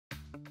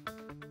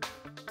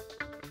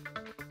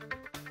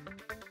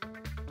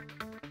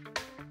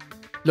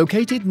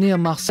Located near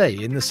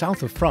Marseille in the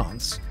south of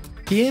France,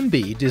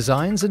 PMB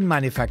designs and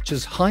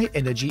manufactures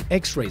high-energy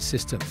X-ray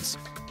systems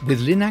with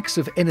Linacs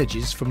of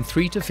energies from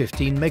 3 to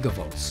 15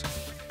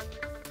 megavolts.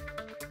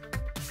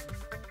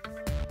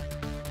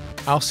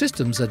 Our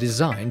systems are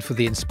designed for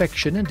the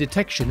inspection and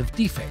detection of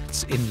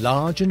defects in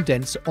large and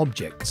dense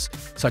objects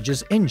such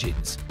as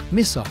engines,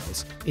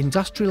 missiles,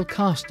 industrial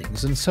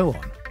castings and so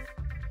on.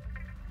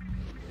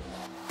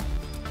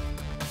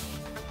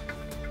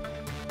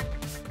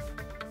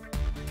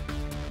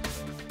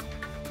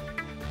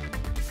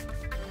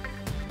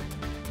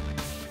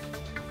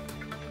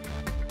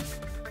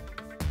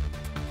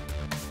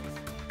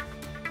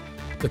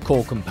 The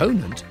core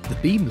component, the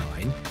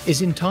Beamline,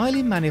 is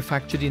entirely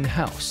manufactured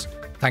in-house,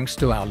 thanks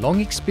to our long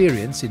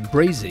experience in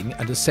brazing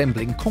and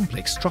assembling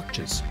complex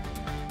structures.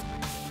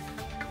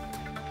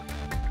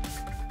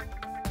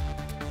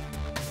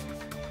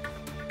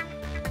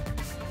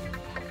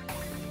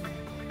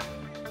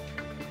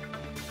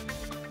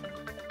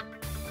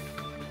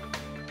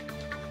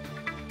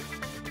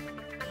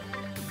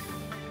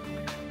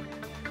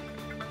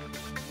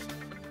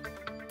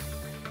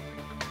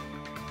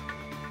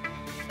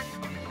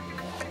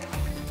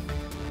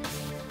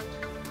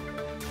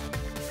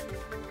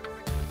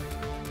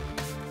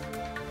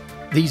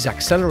 These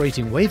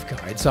accelerating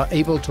waveguides are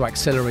able to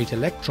accelerate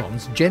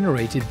electrons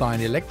generated by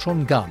an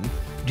electron gun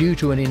due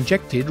to an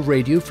injected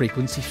radio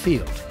frequency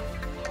field.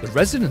 The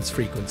resonance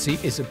frequency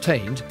is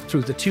obtained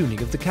through the tuning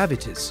of the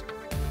cavities.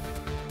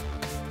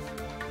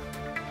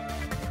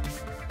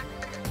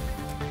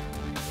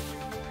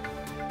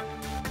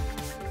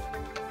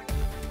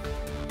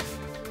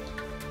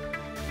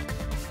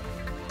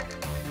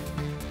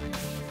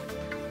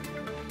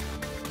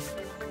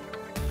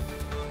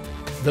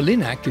 The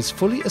Linac is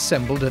fully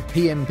assembled at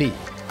PMB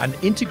and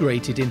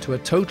integrated into a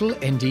total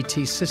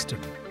NDT system,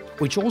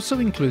 which also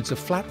includes a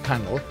flat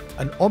panel,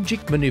 an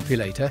object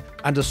manipulator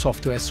and a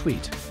software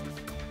suite.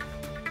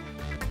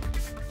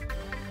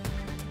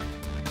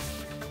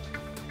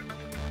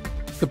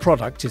 The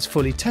product is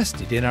fully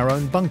tested in our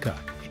own bunker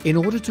in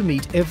order to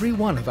meet every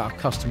one of our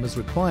customers'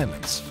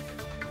 requirements.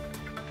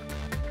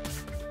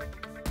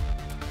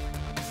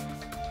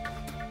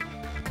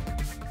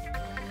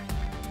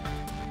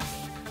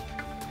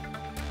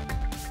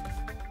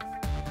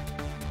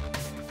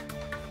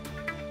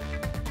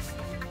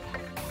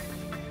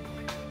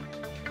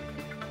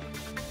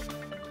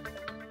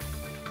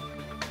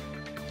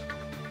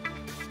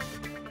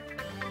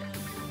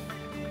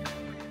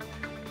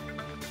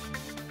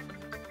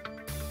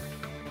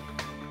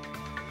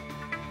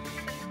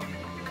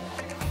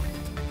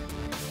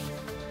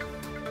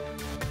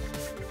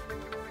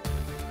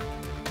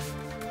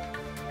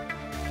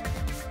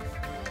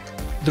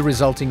 The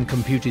resulting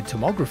computed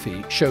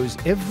tomography shows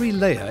every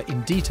layer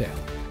in detail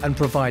and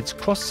provides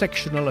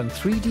cross-sectional and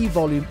 3D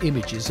volume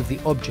images of the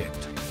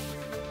object.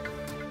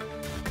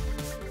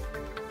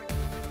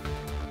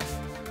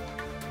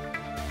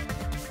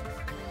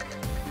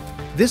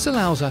 This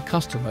allows our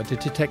customer to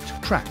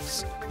detect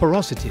cracks,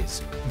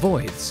 porosities,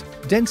 voids,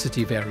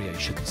 density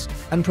variations,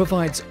 and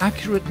provides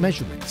accurate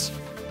measurements